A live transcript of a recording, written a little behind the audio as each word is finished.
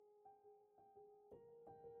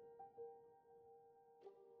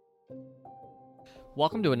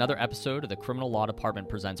Welcome to another episode of the Criminal Law Department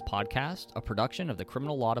Presents podcast, a production of the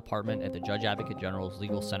Criminal Law Department at the Judge Advocate General's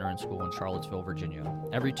Legal Center and School in Charlottesville, Virginia.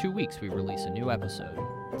 Every 2 weeks, we release a new episode.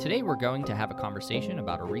 Today, we're going to have a conversation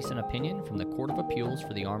about a recent opinion from the Court of Appeals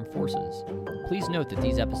for the Armed Forces. Please note that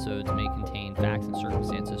these episodes may contain facts and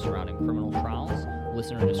circumstances surrounding criminal trials.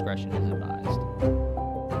 Listener discretion is advised.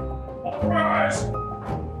 All rise!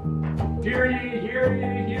 Hear ye, hear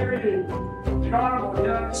ye, hear ye. The Honorable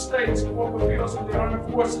United States Court of Appeals of the Armed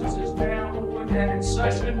Forces is now open and in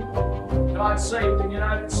session. God save the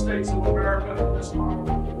United States of America and this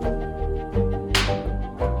honorable court.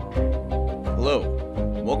 Hello,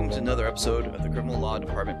 and welcome to another episode of the Criminal Law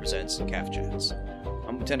Department Presents C.A.A.F Chats.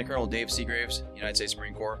 I'm Lieutenant Colonel Dave Seagraves, United States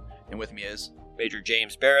Marine Corps, and with me is Major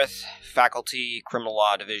James Barrett, Faculty, Criminal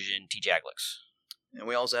Law Division, T. Jaglix. And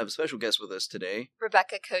we also have a special guest with us today,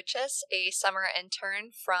 Rebecca Cochis, a summer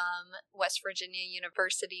intern from West Virginia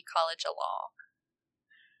University College of Law.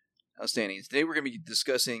 Outstanding. Today we're going to be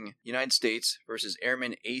discussing United States versus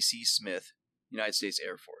Airman A.C. Smith, United States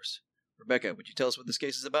Air Force. Rebecca, would you tell us what this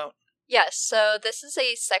case is about? Yes, so this is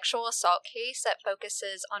a sexual assault case that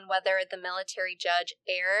focuses on whether the military judge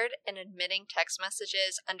erred in admitting text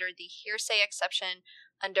messages under the hearsay exception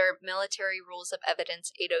under Military Rules of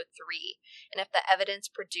Evidence 803, and if the evidence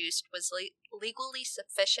produced was legally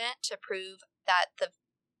sufficient to prove that the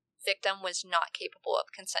victim was not capable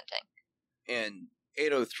of consenting. And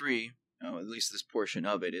 803, at least this portion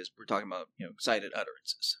of it, is we're talking about cited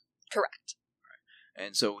utterances. Correct. Right.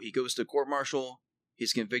 And so he goes to court-martial.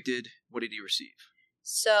 He's convicted. What did he receive?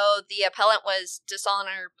 So the appellant was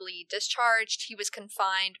dishonorably discharged. He was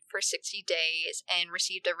confined for 60 days and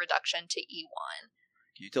received a reduction to E1.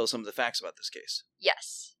 Can you tell us some of the facts about this case?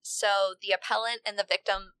 Yes. So the appellant and the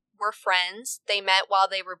victim were friends. They met while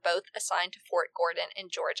they were both assigned to Fort Gordon in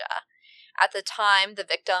Georgia. At the time, the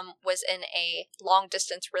victim was in a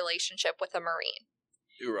long-distance relationship with a Marine.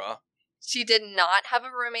 Hoorah. She did not have a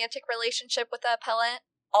romantic relationship with the appellant.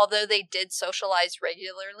 Although they did socialize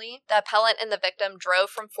regularly, the appellant and the victim drove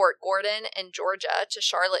from Fort Gordon in Georgia to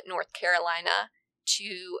Charlotte, North Carolina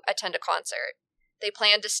to attend a concert. They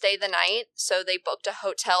planned to stay the night, so they booked a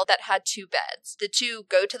hotel that had 2 beds. The two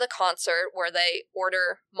go to the concert where they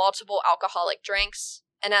order multiple alcoholic drinks,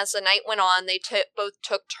 and as the night went on, they both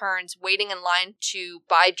took turns waiting in line to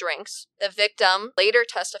buy drinks. The victim later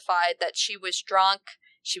testified that she was drunk,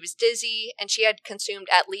 she was dizzy, and she had consumed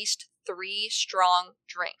at least 3 strong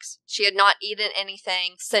drinks. She had not eaten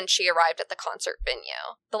anything since she arrived at the concert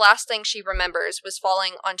venue. The last thing she remembers was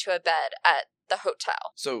falling onto a bed at the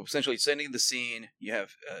hotel. So essentially, setting the scene, you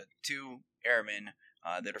have 2 airmen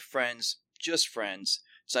that are friends, just friends,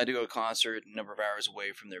 decide to go to a concert a number of hours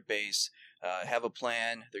away from their base, have a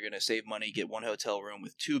plan. They're going to save money, get 1 hotel room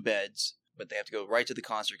with 2 beds, but they have to go right to the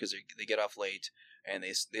concert because they get off late, and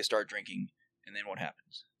they start drinking, and then what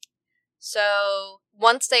happens? So,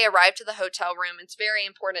 once they arrived to the hotel room, it's very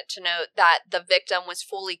important to note that the victim was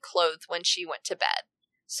fully clothed when she went to bed.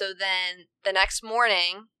 So then, the next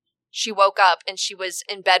morning, she woke up and she was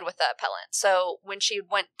in bed with the appellant. So, when she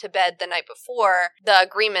went to bed the night before, the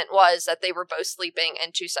agreement was that they were both sleeping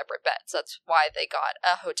in 2 separate beds. That's why they got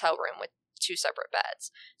a hotel room with 2 separate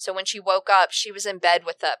beds. So, when she woke up, she was in bed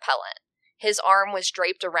with the appellant. His arm was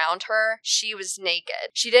draped around her. She was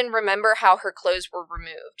naked. She didn't remember how her clothes were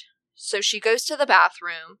removed. So she goes to the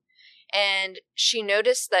bathroom, and she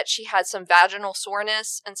noticed that she had some vaginal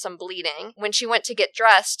soreness and some bleeding. When she went to get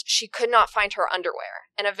dressed, she could not find her underwear.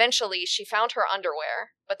 And eventually, she found her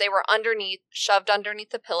underwear, but they were shoved underneath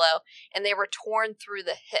the pillow, and they were torn through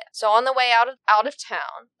the hip. So on the way out of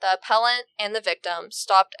town, the appellant and the victim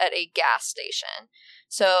stopped at a gas station.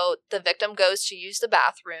 So the victim goes to use the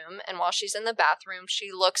bathroom, and while she's in the bathroom,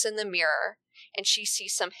 she looks in the mirror, and she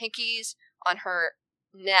sees some hickeys on her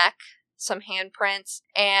neck, some handprints,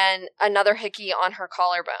 and another hickey on her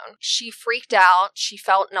collarbone. She freaked out. She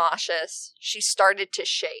felt nauseous. She started to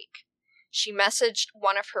shake. She messaged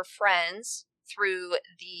one of her friends through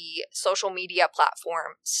the social media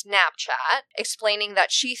platform Snapchat, explaining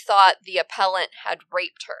that she thought the appellant had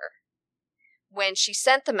raped her. When she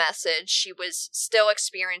sent the message, she was still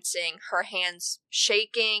experiencing her hands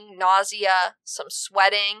shaking, nausea, some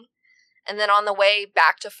sweating, and then on the way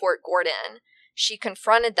back to Fort Gordon, she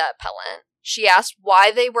confronted the appellant. She asked why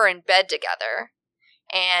they were in bed together,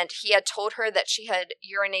 and he had told her that she had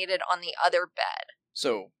urinated on the other bed.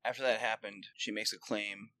 So, after that happened, she makes a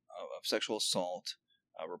claim of sexual assault,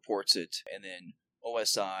 reports it, and then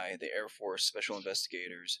OSI, the Air Force Special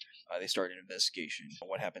Investigators, they started an investigation.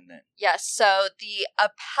 What happened then? Yes, so the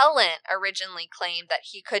appellant originally claimed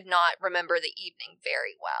that he could not remember the evening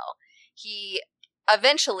very well. He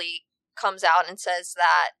eventually comes out and says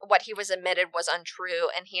that what he was admitted was untrue,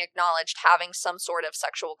 and he acknowledged having some sort of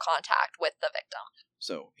sexual contact with the victim.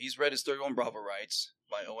 So he's read his 31 Bravo rights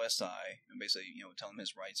by OSI, and basically, tell him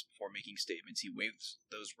his rights before making statements. He waives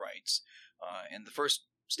those rights, and the first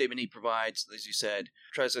statement he provides, as you said,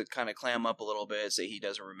 tries to kind of clam up a little bit, say he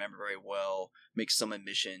doesn't remember very well, makes some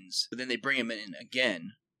admissions, but then they bring him in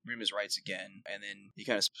again, bring him his rights again, and then he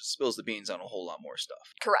kind of spills the beans on a whole lot more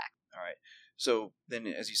stuff. Correct. All right. So then,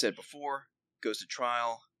 as you said before, goes to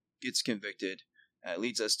trial, gets convicted,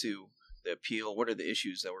 leads us to the appeal. What are the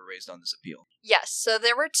issues that were raised on this appeal? Yes, so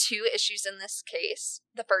there were two issues in this case.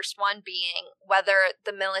 The first one being whether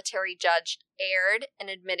the military judge erred in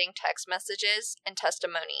admitting text messages and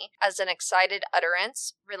testimony as an excited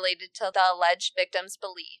utterance related to the alleged victim's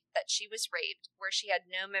belief that she was raped, where she had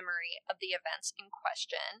no memory of the events in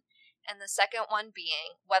question. And the second one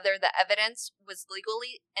being whether the evidence was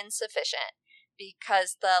legally insufficient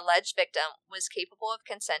because the alleged victim was capable of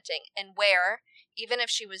consenting, and where, even if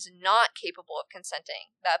she was not capable of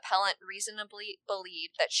consenting, the appellant reasonably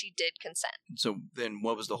believed that she did consent. So then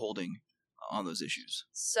what was the holding on those issues?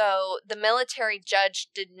 So the military judge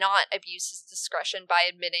did not abuse his discretion by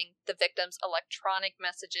admitting the victim's electronic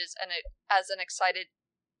messages as an excited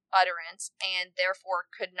utterance, and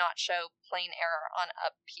therefore could not show plain error on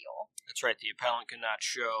appeal. That's right. The appellant could not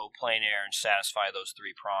show plain error and satisfy those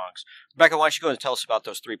three prongs. Rebecca, why don't you go and tell us about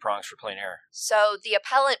those three prongs for plain error? So the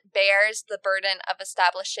appellant bears the burden of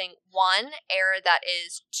establishing 1, error that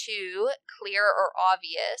is 2, clear or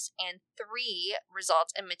obvious, and 3,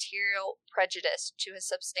 results in material prejudice to his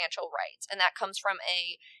substantial rights. And that comes from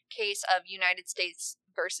a case of United States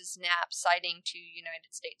versus Knapp, citing to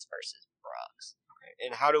United States versus Brooks.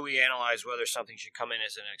 And how do we analyze whether something should come in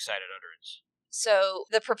as an excited utterance? So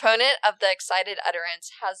the proponent of the excited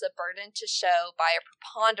utterance has a burden to show by a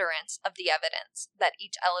preponderance of the evidence that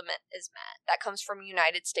each element is met. That comes from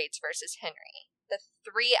United States versus Henry. The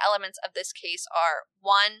 3 elements of this case are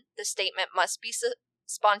 1, the statement must be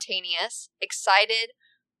spontaneous, excited,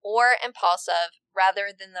 or impulsive rather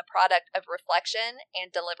than the product of reflection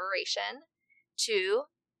and deliberation. 2,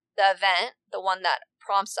 the event, the one that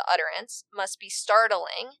prompts the utterance, must be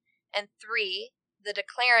startling. And 3, the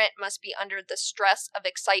declarant must be under the stress of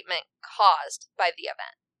excitement caused by the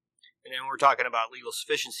event. And then we're talking about legal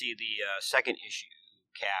sufficiency, the second issue,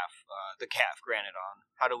 C.A.A.F, the C.A.A.F granted on.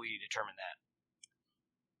 How do we determine that?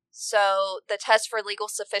 So the test for legal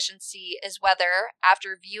sufficiency is whether,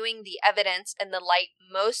 after viewing the evidence in the light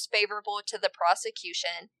most favorable to the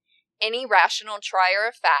prosecution, any rational trier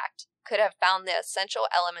of fact could have found the essential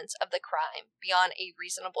elements of the crime beyond a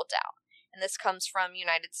reasonable doubt. And this comes from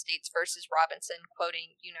United States versus Robinson,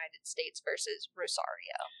 quoting United States versus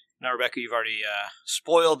Rosario. Now, Rebecca, you've already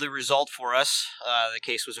spoiled the result for us. The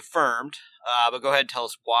case was affirmed, but go ahead and tell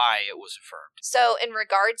us why it was affirmed. So in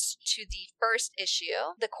regards to the first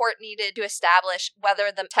issue, the court needed to establish whether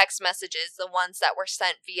the text messages, the ones that were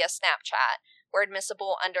sent via Snapchat, were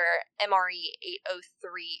admissible under MRE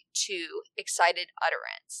 803-2, excited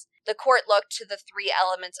utterance. The court looked to the 3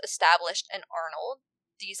 elements established in Arnold.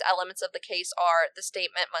 These elements of the case are the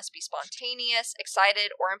statement must be spontaneous,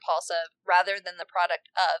 excited, or impulsive, rather than the product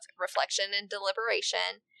of reflection and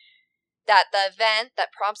deliberation, that the event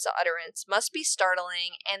that prompts the utterance must be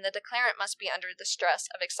startling, and the declarant must be under the stress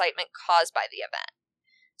of excitement caused by the event.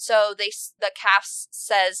 So the C.A.A.F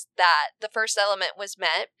says that the first element was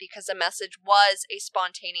met because the message was a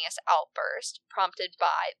spontaneous outburst prompted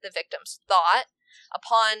by the victim's thought.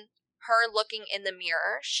 Upon her looking in the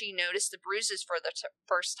mirror, she noticed the bruises for the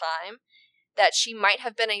first time, that she might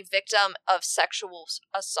have been a victim of sexual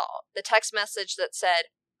assault. The text message that said,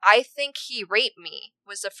 "I think he raped me,"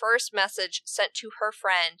 was the first message sent to her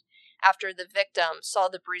friend after the victim saw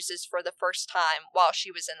the bruises for the first time while she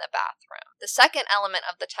was in the bathroom. The second element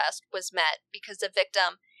of the test was met because the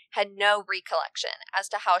victim had no recollection as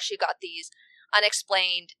to how she got these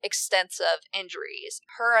unexplained, extensive injuries.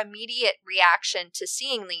 Her immediate reaction to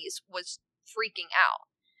seeing these was freaking out.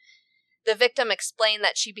 The victim explained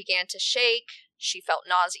that she began to shake, she felt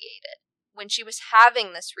nauseated. When she was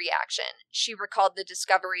having this reaction, she recalled the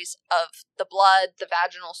discoveries of the blood, the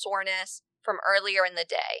vaginal soreness from earlier in the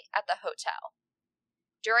day at the hotel.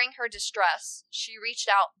 During her distress, she reached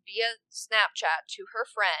out via Snapchat to her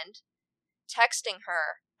friend, texting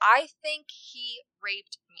her, "I think he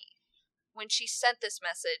raped me." When she sent this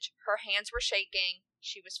message, her hands were shaking,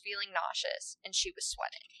 she was feeling nauseous, and she was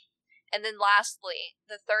sweating. And then lastly,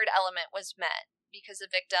 the third element was met because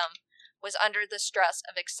the victim was under the stress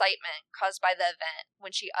of excitement caused by the event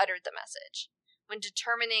when she uttered the message. When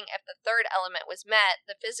determining if the third element was met,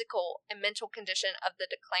 the physical and mental condition of the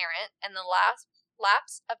declarant and the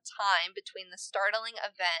lapse of time between the startling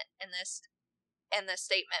event and the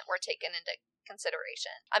statement were taken into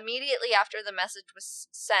consideration. Immediately after the message was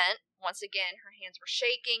sent, once again, her hands were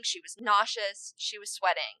shaking, she was nauseous, she was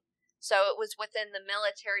sweating. So it was within the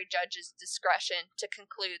military judge's discretion to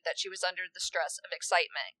conclude that she was under the stress of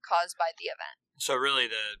excitement caused by the event. So really,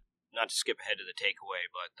 not to skip ahead to the takeaway,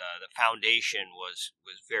 but the foundation was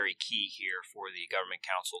very key here for the government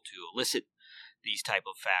counsel to elicit these type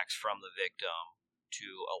of facts from the victim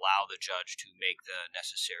to allow the judge to make the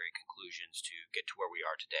necessary conclusions to get to where we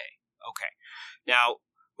are today. Okay. Now,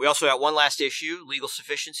 we also got one last issue, legal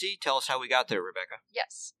sufficiency. Tell us how we got there, Rebecca.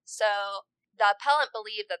 Yes. So the appellant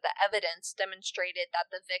believed that the evidence demonstrated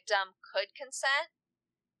that the victim did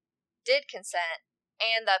consent,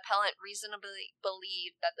 and the appellant reasonably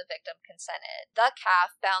believed that the victim consented. The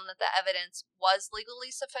CAAF found that the evidence was legally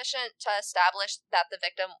sufficient to establish that the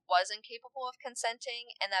victim was incapable of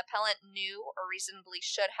consenting, and the appellant knew or reasonably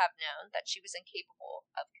should have known that she was incapable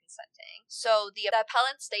of consenting. So the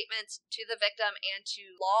appellant's statements to the victim and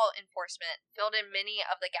to law enforcement filled in many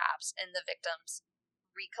of the gaps in the victim's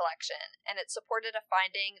recollection, and it supported a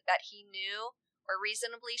finding that he knew or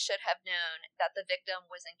reasonably should have known that the victim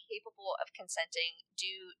was incapable of consenting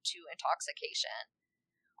due to intoxication.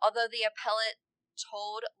 Although the appellant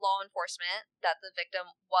told law enforcement that the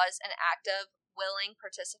victim was an active, willing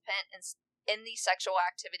participant in the sexual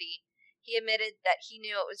activity, he admitted that he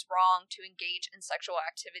knew it was wrong to engage in sexual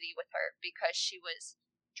activity with her because she was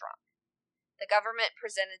drunk. The government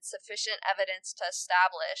presented sufficient evidence to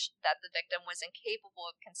establish that the victim was incapable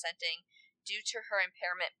of consenting due to her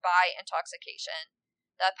impairment by intoxication.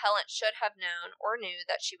 The appellant should have known or knew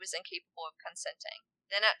that she was incapable of consenting.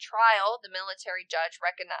 Then at trial, the military judge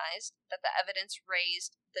recognized that the evidence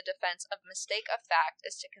raised the defense of mistake of fact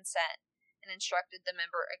as to consent and instructed the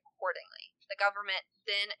member accordingly. The government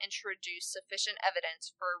then introduced sufficient evidence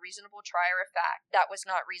for a reasonable trier of fact that was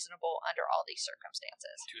not reasonable under all these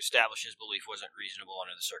circumstances. To establish his belief wasn't reasonable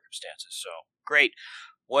under the circumstances. So, great.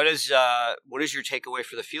 What is your takeaway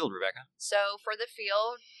for the field, Rebecca? So for the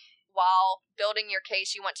field, while building your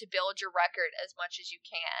case, you want to build your record as much as you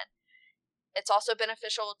can. It's also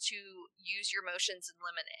beneficial to use your motions in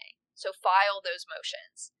limine. So file those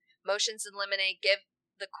motions. Motions in limine give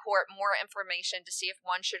the court more information to see if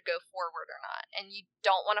one should go forward or not. And you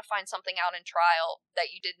don't want to find something out in trial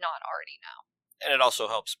that you did not already know. And it also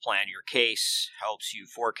helps plan your case, helps you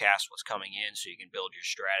forecast what's coming in so you can build your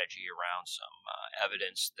strategy around some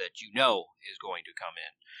evidence that you know is going to come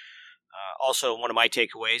in. Also, one of my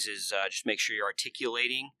takeaways is just make sure you're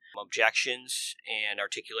articulating objections and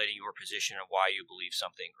articulating your position of why you believe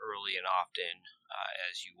something early and often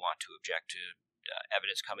as you want to object to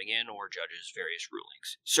evidence coming in or judges' various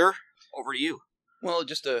rulings. Sir, over to you. Well,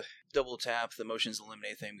 just to double tap the motions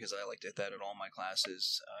eliminate thing, because I like to hit that in all my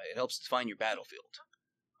classes, it helps define your battlefield.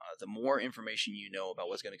 The more information you know about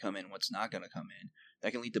what's going to come in and what's not going to come in,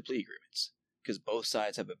 that can lead to plea agreements, because both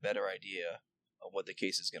sides have a better idea of what the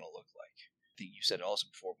case is going to look like. I think you said it also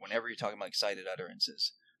before, whenever you're talking about excited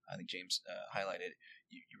utterances, I think James highlighted,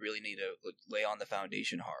 you really need to lay on the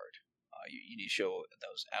foundation hard. You need to show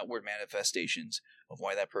those outward manifestations of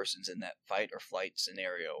why that person's in that fight or flight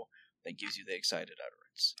scenario that gives you the excited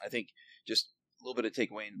utterance. I think just a little bit of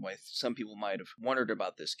takeaway and why some people might have wondered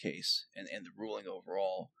about this case and the ruling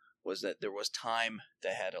overall was that there was time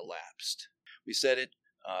that had elapsed. We said it,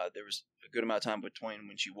 there was a good amount of time between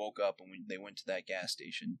when she woke up and when they went to that gas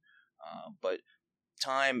station. But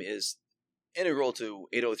time is integral to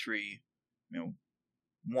 803,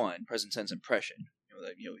 1, present sense impression.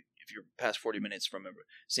 If you're past 40 minutes from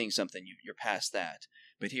seeing something, you're past that.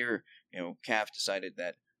 But here, C.A.A.F decided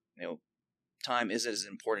that time is as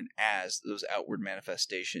important as those outward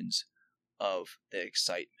manifestations of the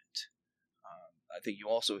excitement. I think you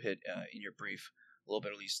also hit in your brief a little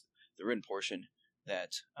bit, at least the written portion,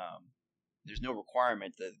 that there's no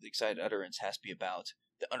requirement that the excited utterance has to be about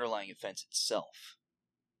the underlying offense itself.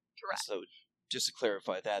 Correct. So just to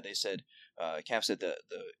clarify that, they said, C.A.A.F said the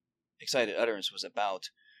excited utterance was about,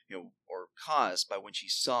 or caused by when she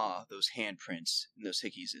saw those handprints and those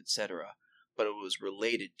hickeys, etc., but it was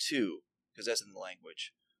related to, because that's in the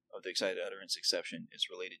language of the excited utterance exception,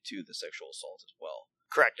 it's related to the sexual assault as well.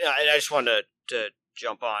 Correct. And I just wanted to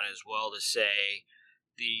jump on as well to say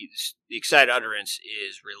the excited utterance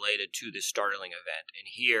is related to this startling event.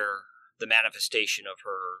 And here, the manifestation of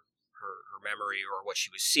her memory or what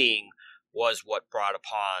she was seeing was what brought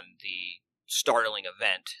upon the startling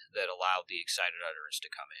event that allowed the excited utterance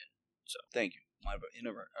to come in. So thank you. I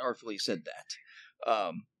never artfully said that.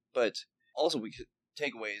 But also, we could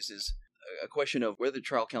takeaways is a question of whether the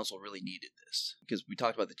trial counsel really needed this, because we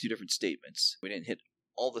talked about the two different statements. We didn't hit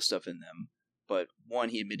all the stuff in them, but one,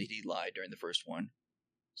 he admitted he lied during the first one,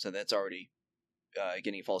 so that's already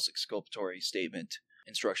getting a false exculpatory statement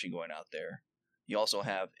instruction going out there. You also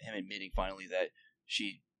have him admitting finally that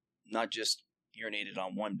she not just urinated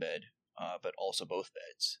on one bed, but also both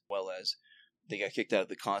beds, as well as they got kicked out of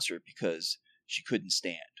the concert because she couldn't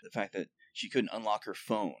stand. The fact that she couldn't unlock her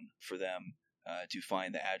phone for them to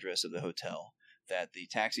find the address of the hotel, that the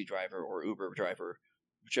taxi driver or Uber driver,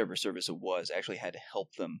 whichever service it was, actually had to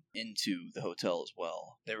help them into the hotel as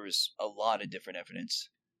well. There was a lot of different evidence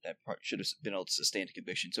that should have been able to sustain a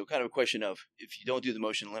conviction. So kind of a question of, if you don't do the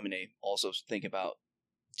motion to eliminate, also think about,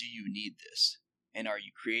 do you need this? And are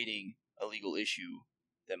you creating a legal issue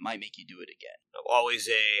that might make you do it again? Always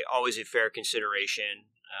a fair consideration.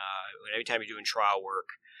 Every time you're doing trial work,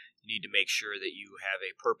 you need to make sure that you have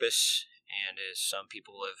a purpose. And as some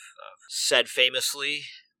people have said famously,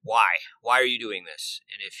 why? Why are you doing this?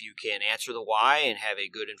 And if you can answer the why and have a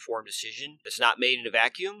good informed decision that's not made in a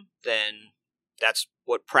vacuum, then that's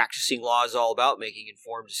what practicing law is all about, making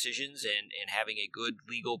informed decisions and having a good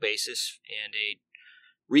legal basis and a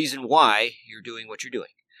reason why you're doing what you're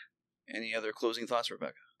doing. Any other closing thoughts,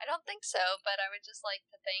 Rebecca? I don't think so, but I would just like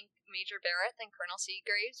to thank Major Barrett and Colonel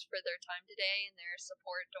Seagraves for their time today and their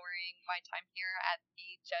support during my time here at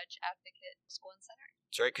the Judge Advocate School and Center.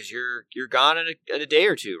 That's right, because you're gone in a day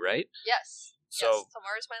or two, right? Yes. So, yes,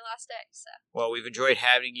 tomorrow's my last day. So. Well, we've enjoyed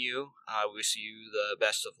having you. We wish you the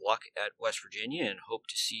best of luck at West Virginia and hope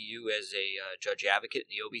to see you as a Judge Advocate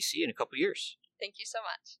in the OBC in a couple years. Thank you so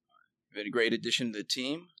much. You've been a great addition to the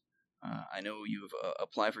team. I know you've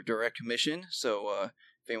applied for direct commission, so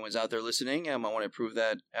if anyone's out there listening, I want to approve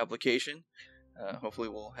that application. Hopefully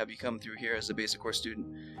we'll have you come through here as a basic course student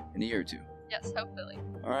in a year or two. Yes, hopefully.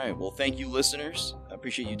 All right. Well, thank you, listeners. I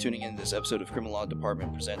appreciate you tuning in to this episode of Criminal Law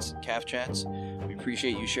Department Presents CAAF Chats. We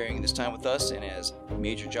appreciate you sharing this time with us, and as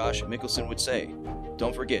Major Josh Mickelson would say,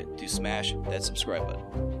 don't forget to smash that subscribe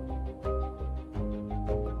button.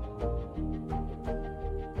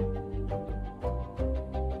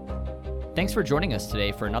 Thanks for joining us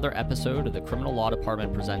today for another episode of the Criminal Law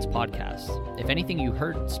Department Presents podcast. If anything you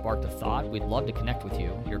heard sparked a thought, we'd love to connect with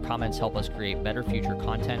you. Your comments help us create better future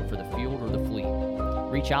content for the field or the fleet.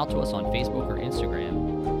 Reach out to us on Facebook or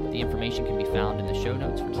Instagram. The information can be found in the show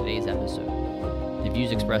notes for today's episode. The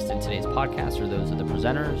views expressed in today's podcast are those of the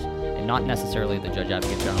presenters and not necessarily the Judge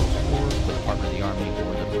Advocate General's Court, the Department of the Army,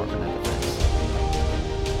 or the Department of Defense.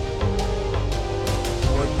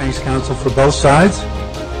 Thanks, counsel, for both sides.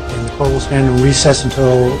 And the court will stand in recess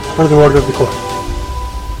until further order of the court.